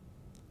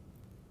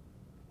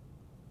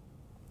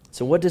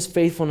 So what does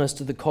faithfulness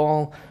to the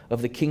call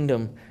of the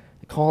kingdom,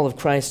 the call of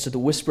Christ, to the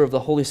whisper of the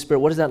Holy Spirit,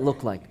 what does that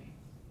look like?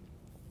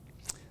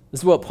 This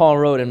is what Paul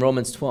wrote in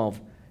Romans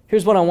 12.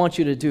 Here's what I want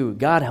you to do,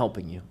 God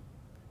helping you.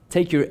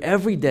 Take your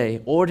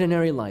everyday,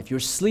 ordinary life, your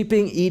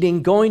sleeping,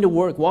 eating, going to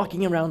work,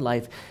 walking around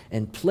life,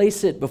 and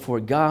place it before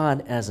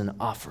God as an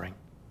offering.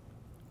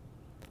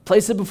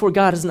 Place it before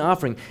God as an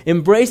offering.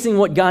 Embracing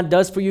what God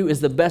does for you is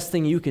the best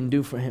thing you can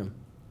do for Him.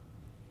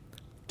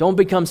 Don't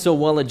become so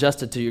well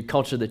adjusted to your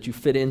culture that you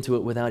fit into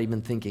it without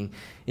even thinking.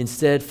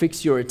 Instead,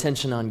 fix your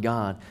attention on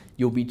God.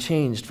 You'll be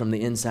changed from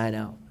the inside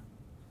out.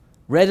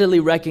 Readily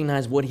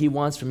recognize what He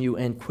wants from you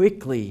and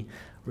quickly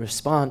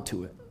respond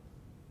to it.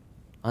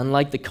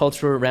 Unlike the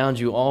culture around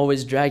you,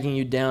 always dragging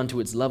you down to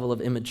its level of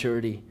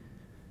immaturity,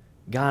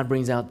 God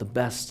brings out the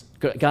best.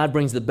 God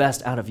brings the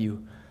best out of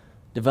you,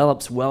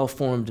 develops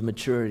well-formed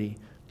maturity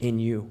in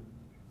you.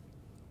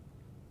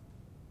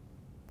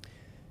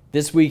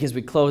 This week, as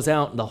we close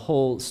out the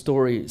whole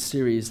story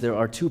series, there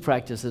are 2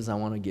 practices I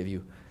want to give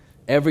you.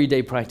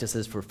 Everyday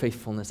practices for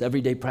faithfulness,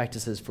 everyday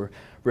practices for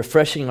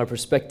refreshing our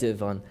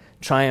perspective on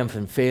triumph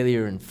and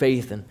failure and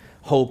faith and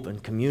hope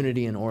and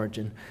community and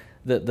origin.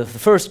 The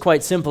first,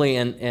 quite simply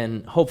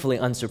and hopefully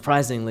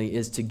unsurprisingly,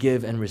 is to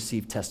give and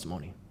receive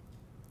testimony.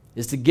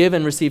 Is to give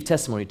and receive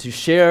testimony, to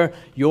share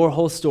your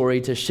whole story,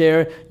 to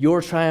share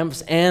your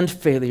triumphs and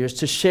failures,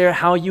 to share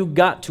how you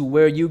got to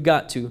where you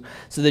got to,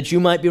 so that you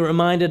might be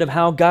reminded of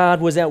how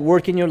God was at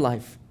work in your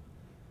life,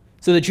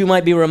 so that you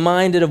might be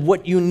reminded of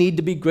what you need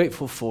to be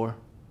grateful for,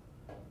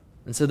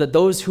 and so that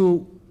those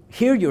who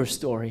hear your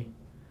story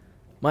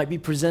might be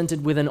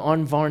presented with an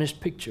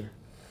unvarnished picture,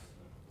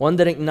 one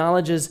that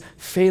acknowledges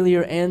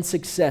failure and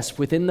success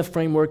within the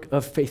framework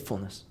of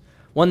faithfulness.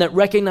 One that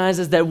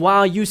recognizes that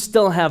while you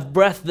still have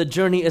breath, the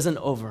journey isn't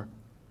over.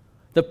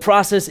 The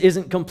process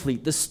isn't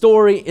complete. The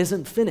story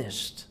isn't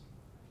finished.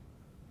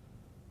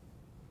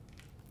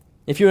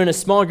 If you're in a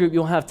small group,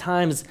 you'll have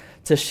times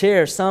to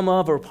share some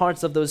of or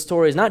parts of those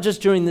stories, not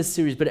just during this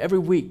series, but every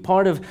week.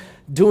 Part of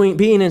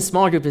being in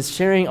small group is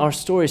sharing our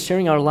stories,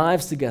 sharing our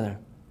lives together,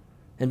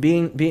 and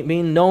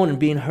being known and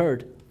being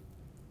heard.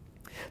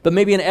 But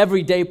maybe an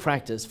everyday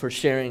practice for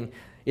sharing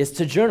is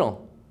to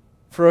journal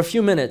for a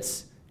few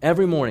minutes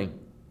every morning,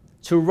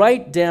 to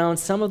write down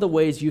some of the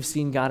ways you've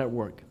seen God at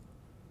work,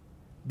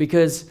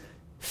 because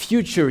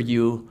future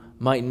you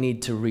might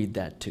need to read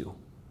that too.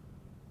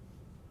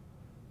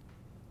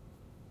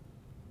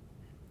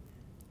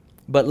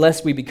 But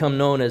lest we become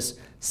known as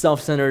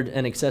self-centered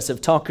and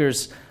excessive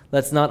talkers,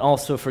 let's not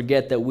also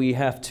forget that we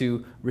have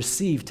to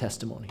receive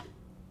testimony.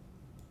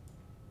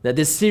 That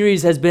this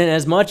series has been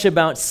as much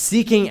about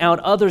seeking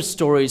out others'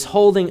 stories,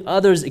 holding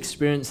others'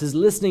 experiences,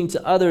 listening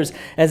to others,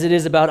 as it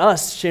is about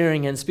us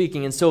sharing and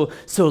speaking. And so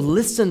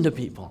listen to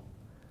people.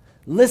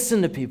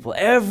 Listen to people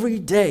every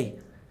day.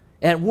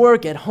 At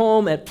work, at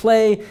home, at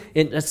play,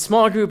 in a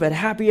small group, at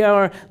happy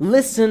hour.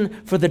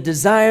 Listen for the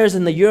desires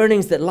and the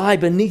yearnings that lie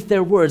beneath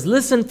their words.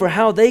 Listen for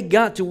how they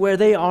got to where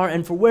they are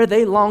and for where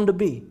they long to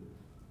be.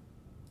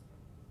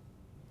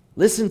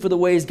 Listen for the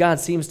ways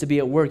God seems to be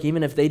at work,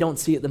 even if they don't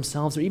see it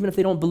themselves or even if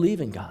they don't believe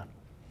in God.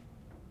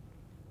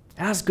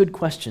 Ask good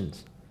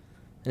questions.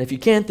 And if you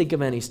can't think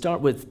of any,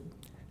 start with,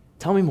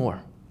 tell me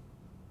more.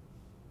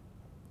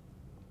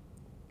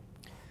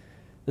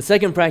 The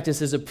second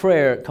practice is a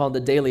prayer called the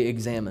Daily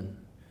Examen.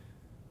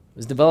 It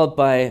was developed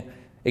by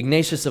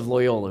Ignatius of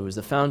Loyola, who was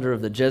the founder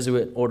of the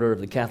Jesuit Order of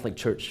the Catholic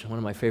Church, one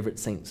of my favorite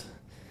saints.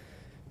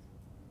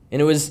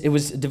 And it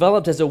was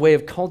developed as a way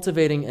of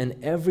cultivating an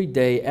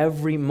everyday,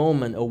 every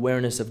moment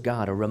awareness of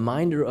God, a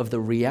reminder of the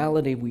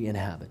reality we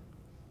inhabit.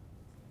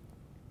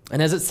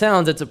 And as it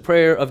sounds, it's a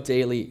prayer of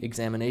daily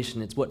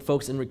examination. It's what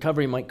folks in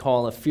recovery might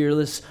call a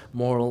fearless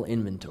moral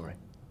inventory.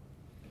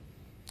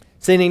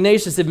 St.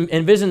 Ignatius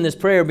envisioned this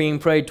prayer being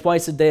prayed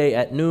twice a day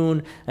at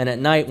noon and at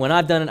night. When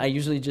I've done it, I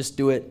usually just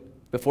do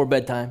it before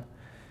bedtime.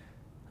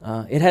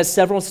 It has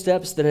several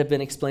steps that have been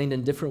explained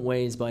in different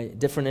ways by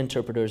different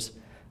interpreters.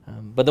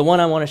 But the one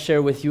I want to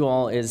share with you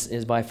all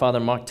is by Father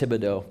Mark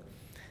Thibodeau.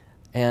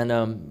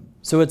 And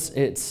so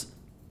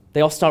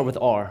they all start with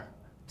R.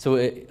 So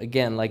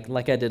again,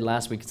 like I did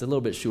last week, it's a little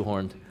bit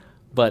shoehorned.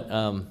 But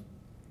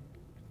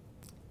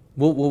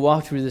we'll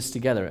walk through this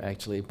together,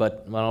 actually.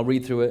 But I'll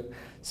read through it.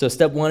 So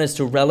step 1 is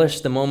to relish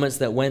the moments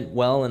that went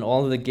well and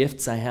all of the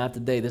gifts I have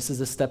today. This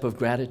is a step of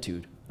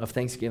gratitude, of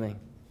thanksgiving.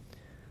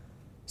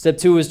 Step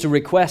 2 is to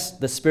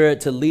request the Spirit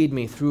to lead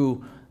me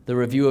through the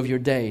review of your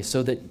day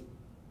so that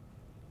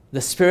the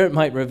Spirit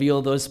might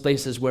reveal those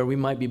places where we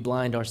might be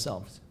blind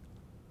ourselves.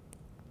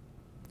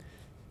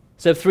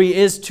 Step 3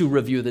 is to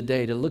review the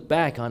day, to look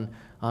back on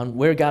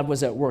where God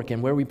was at work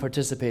and where we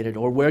participated,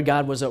 or where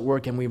God was at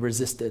work and we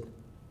resisted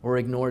or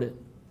ignored it.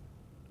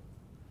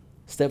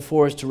 Step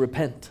 4 is to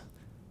repent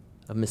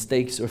of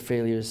mistakes or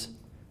failures.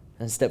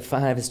 And step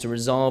 5 is to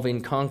resolve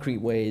in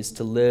concrete ways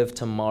to live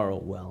tomorrow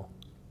well,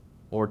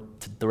 or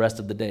the rest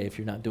of the day if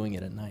you're not doing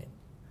it at night.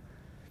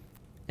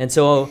 And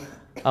so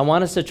I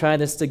want us to try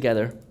this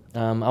together.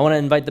 I want to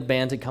invite the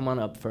band to come on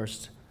up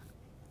first.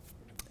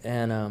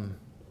 And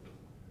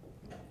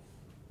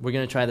we're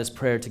going to try this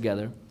prayer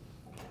together.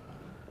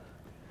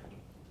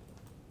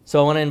 So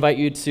I want to invite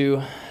you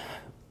to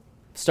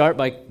start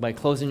by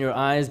closing your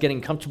eyes, getting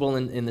comfortable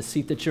in the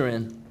seat that you're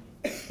in.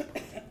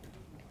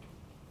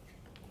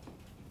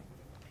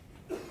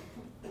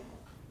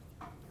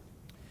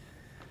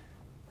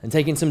 And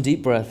taking some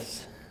deep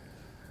breaths,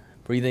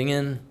 breathing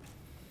in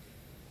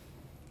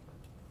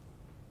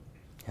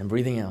and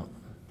breathing out.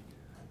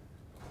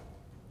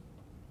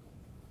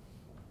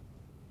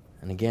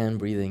 And again,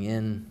 breathing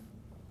in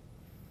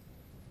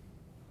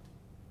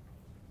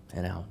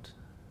and out.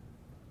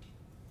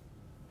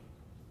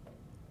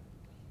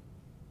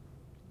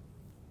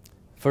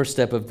 First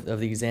step of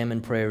the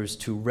examined prayer is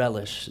to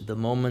relish the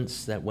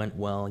moments that went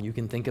well. You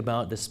can think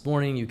about this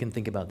morning, you can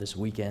think about this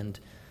weekend.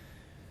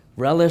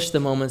 Relish the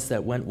moments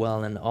that went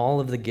well and all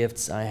of the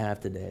gifts I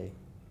have today.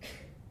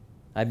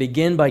 I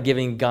begin by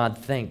giving God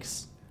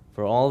thanks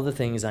for all of the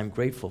things I'm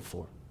grateful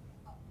for.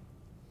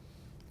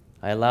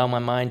 I allow my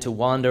mind to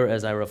wander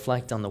as I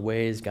reflect on the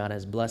ways God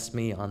has blessed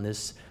me on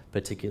this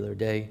particular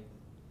day.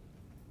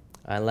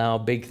 I allow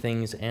big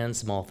things and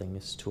small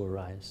things to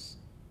arise.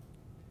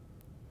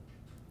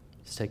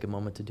 Just take a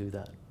moment to do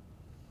that.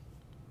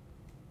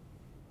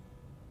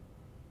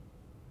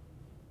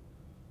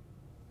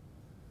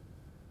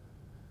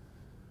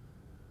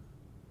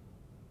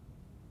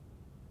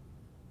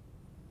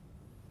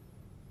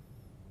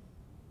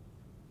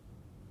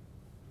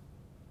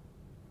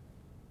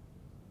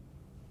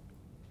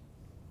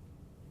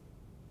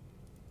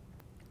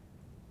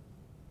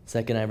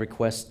 Second, I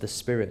request the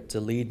Spirit to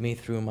lead me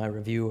through my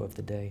review of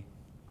the day.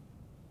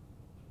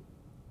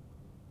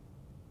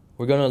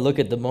 We're going to look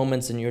at the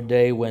moments in your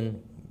day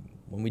when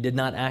we did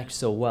not act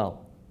so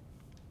well.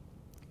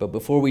 But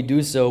before we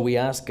do so, we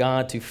ask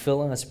God to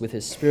fill us with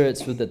His Spirit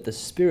so that the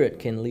Spirit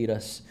can lead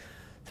us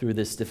through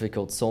this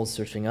difficult soul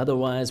searching.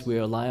 Otherwise, we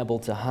are liable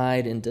to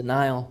hide in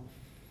denial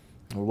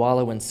or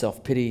wallow in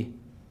self-pity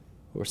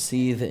or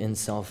seethe in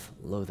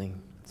self-loathing.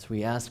 So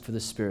we ask for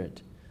the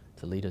Spirit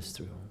to lead us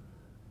through.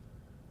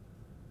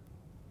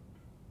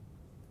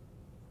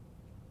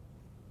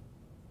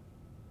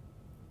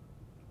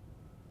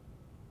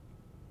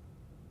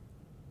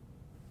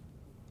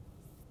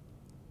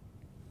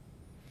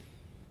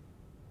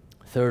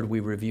 Third, we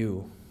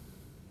review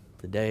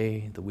the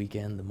day, the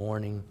weekend, the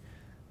morning,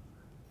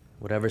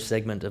 whatever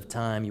segment of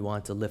time you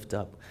want to lift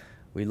up.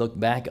 We look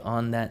back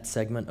on that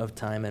segment of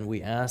time and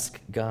we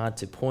ask God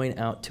to point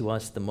out to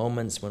us the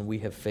moments when we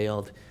have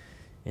failed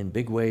in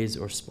big ways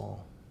or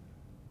small.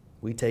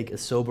 We take a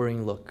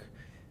sobering look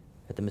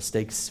at the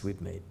mistakes we've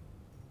made.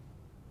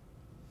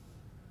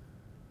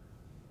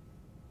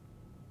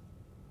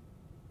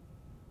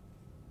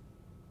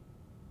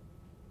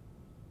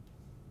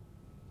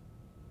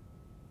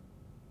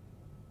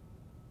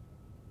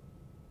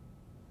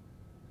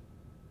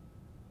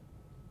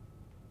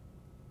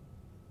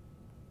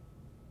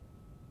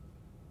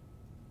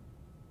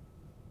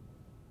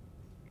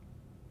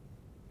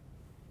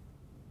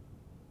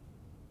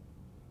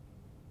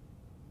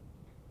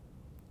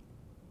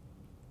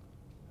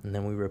 And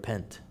then we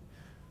repent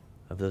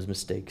of those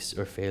mistakes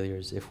or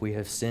failures. If we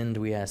have sinned,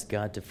 we ask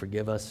God to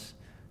forgive us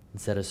and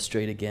set us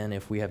straight again.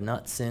 If we have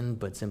not sinned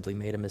but simply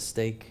made a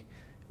mistake,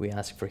 we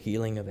ask for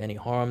healing of any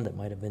harm that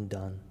might have been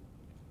done.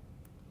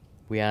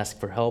 We ask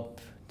for help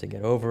to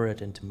get over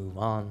it and to move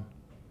on.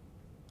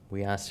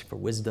 We ask for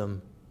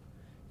wisdom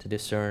to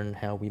discern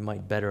how we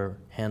might better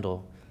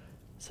handle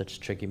such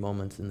tricky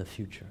moments in the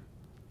future.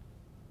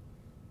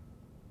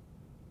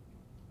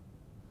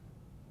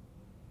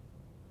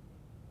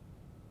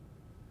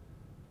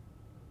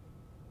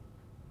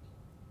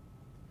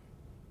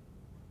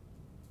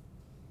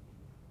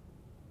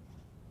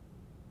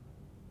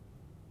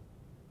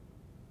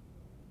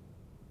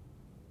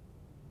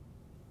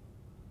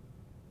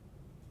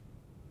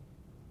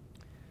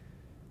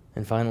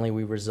 And finally,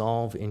 we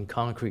resolve in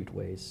concrete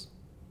ways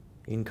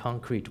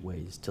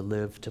to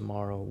live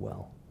tomorrow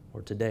well,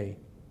 or today.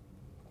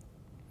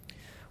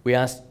 We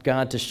ask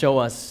God to show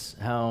us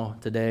how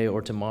today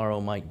or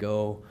tomorrow might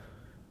go.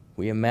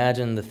 We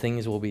imagine the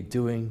things we'll be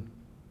doing,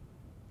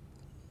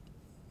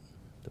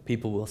 the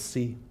people we'll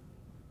see,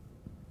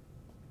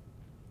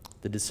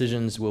 the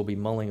decisions we'll be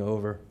mulling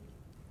over.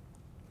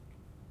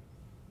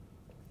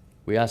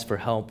 We ask for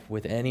help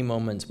with any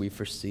moments we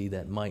foresee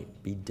that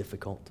might be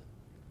difficult.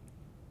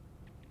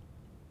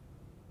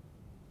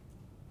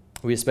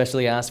 We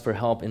especially ask for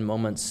help in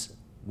moments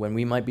when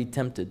we might be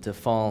tempted to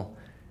fall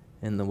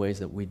in the ways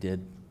that we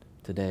did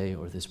today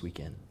or this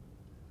weekend.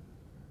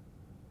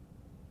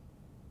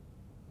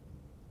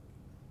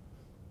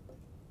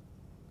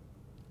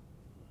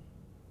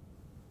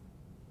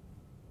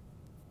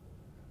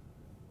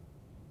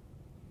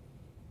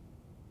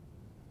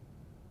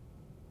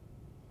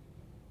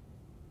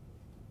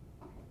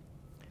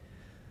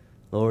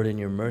 Lord, in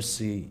your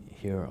mercy,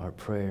 hear our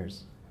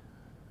prayers.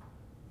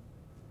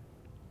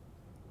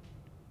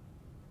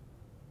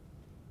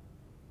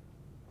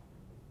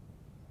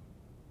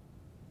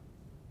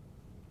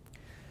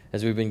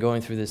 As we've been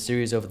going through this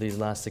series over these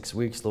last 6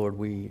 weeks, Lord,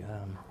 we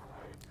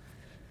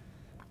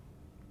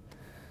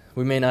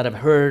may not have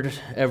heard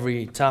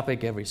every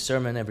topic, every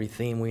sermon, every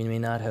theme. We may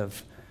not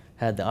have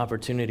had the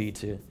opportunity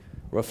to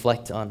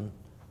reflect on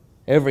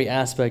every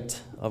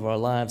aspect of our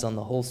lives, on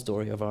the whole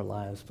story of our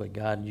lives. But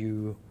God,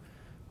 you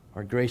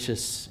are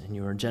gracious, and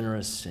you are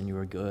generous, and you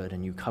are good,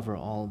 and you cover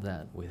all of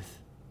that with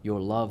your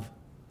love.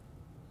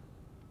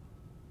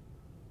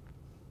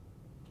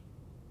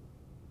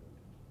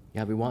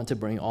 God, we want to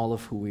bring all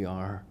of who we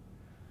are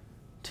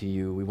to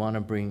you. We want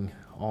to bring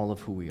all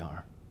of who we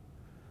are,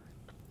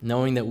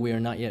 knowing that we are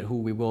not yet who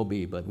we will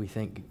be, but we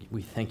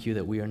thank you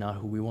that we are not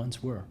who we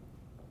once were.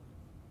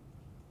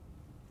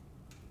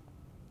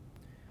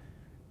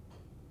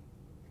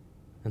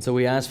 And so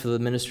we ask for the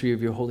ministry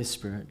of your Holy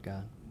Spirit,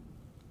 God,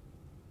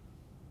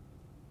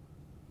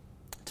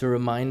 to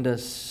remind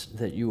us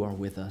that you are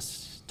with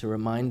us, to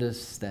remind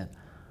us that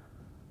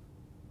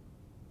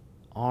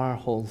our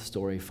whole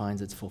story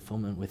finds its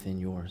fulfillment within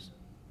yours,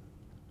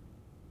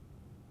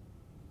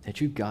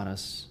 that you got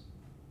us,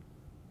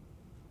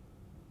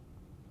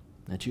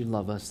 that you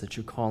love us, that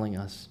you're calling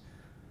us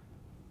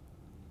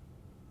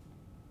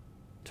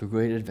to a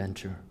great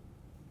adventure.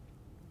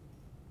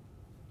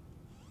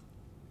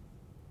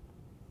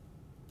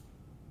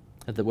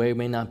 That the way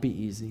may not be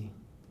easy,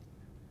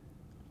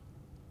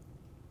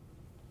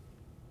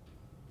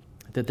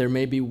 that there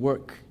may be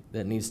work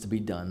that needs to be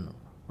done,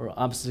 or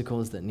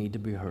obstacles that need to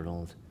be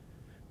hurdled,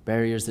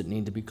 barriers that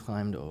need to be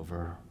climbed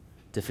over,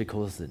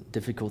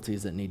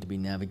 difficulties that need to be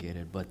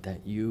navigated, but that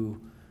you've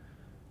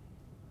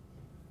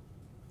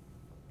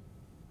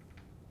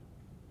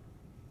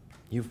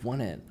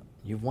won it.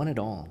 You've won it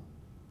all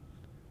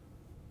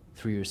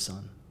through your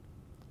Son,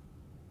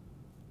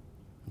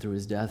 through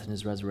his death and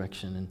his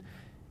resurrection,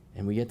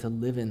 and we get to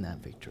live in that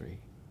victory.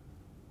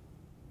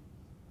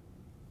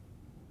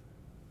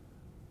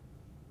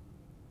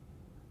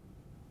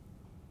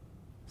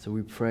 So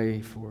we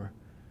pray for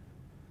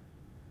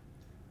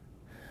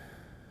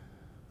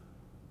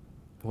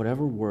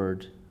whatever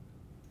word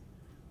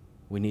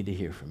we need to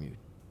hear from you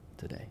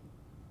today.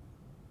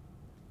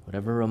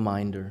 Whatever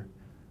reminder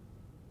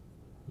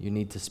you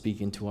need to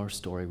speak into our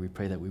story, we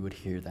pray that we would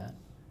hear that.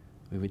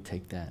 We would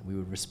take that. We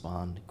would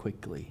respond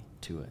quickly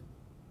to it.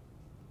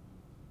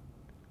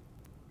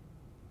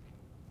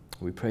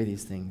 We pray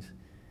these things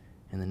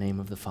in the name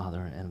of the Father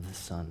and of the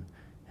Son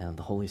and of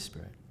the Holy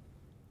Spirit.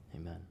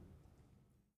 Amen.